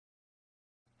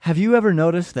Have you ever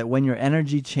noticed that when your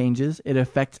energy changes, it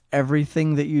affects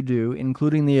everything that you do,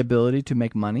 including the ability to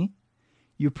make money?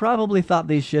 You probably thought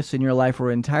these shifts in your life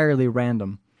were entirely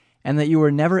random, and that you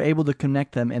were never able to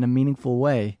connect them in a meaningful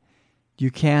way. You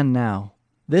can now.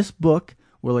 This book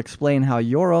will explain how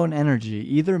your own energy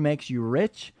either makes you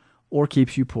rich or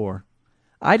keeps you poor.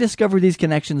 I discovered these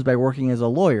connections by working as a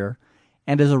lawyer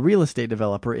and as a real estate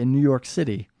developer in New York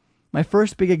City. My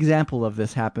first big example of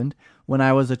this happened when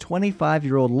I was a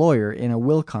 25-year-old lawyer in a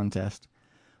will contest.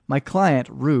 My client,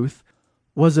 Ruth,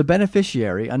 was a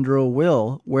beneficiary under a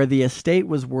will where the estate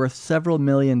was worth several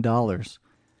 $1,000,000.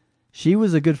 She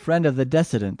was a good friend of the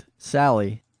decedent,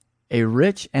 Sally, a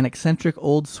rich and eccentric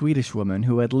old Swedish woman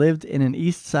who had lived in an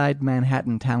East Side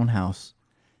Manhattan townhouse.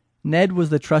 Ned was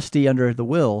the trustee under the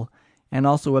will, and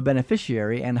also a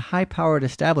beneficiary and high-powered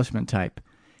establishment type.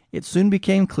 It soon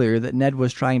became clear that Ned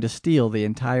was trying to steal the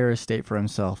entire estate for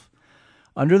himself.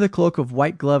 Under the cloak of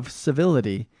white-glove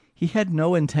civility, he had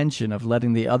no intention of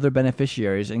letting the other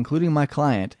beneficiaries, including my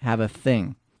client, have a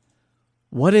thing.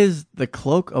 What is the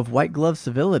cloak of white-glove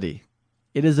civility?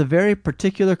 It is a very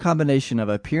particular combination of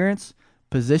appearance,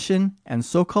 position, and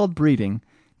so-called breeding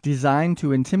designed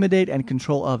to intimidate and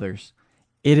control others.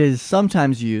 It is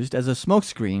sometimes used as a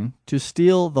smokescreen to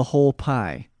steal the whole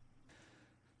pie.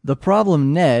 The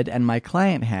problem Ned and my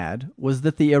client had was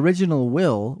that the original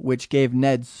will, which gave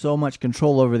Ned so much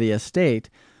control over the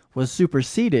estate, was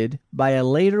superseded by a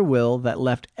later will that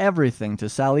left everything to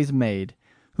Sally's maid,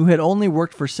 who had only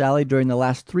worked for Sally during the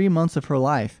last 3 months of her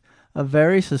life, a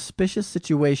very suspicious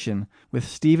situation with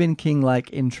Stephen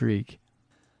King-like intrigue.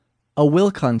 A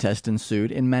will contest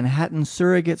ensued in Manhattan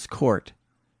Surrogate's Court,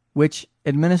 which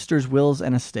administers wills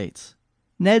and estates.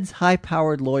 Ned's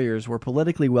high-powered lawyers were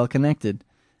politically well-connected.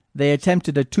 They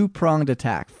attempted a two-pronged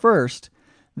attack. First,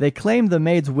 they claimed the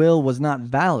maid's will was not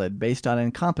valid based on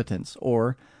incompetence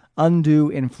or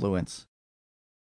undue influence.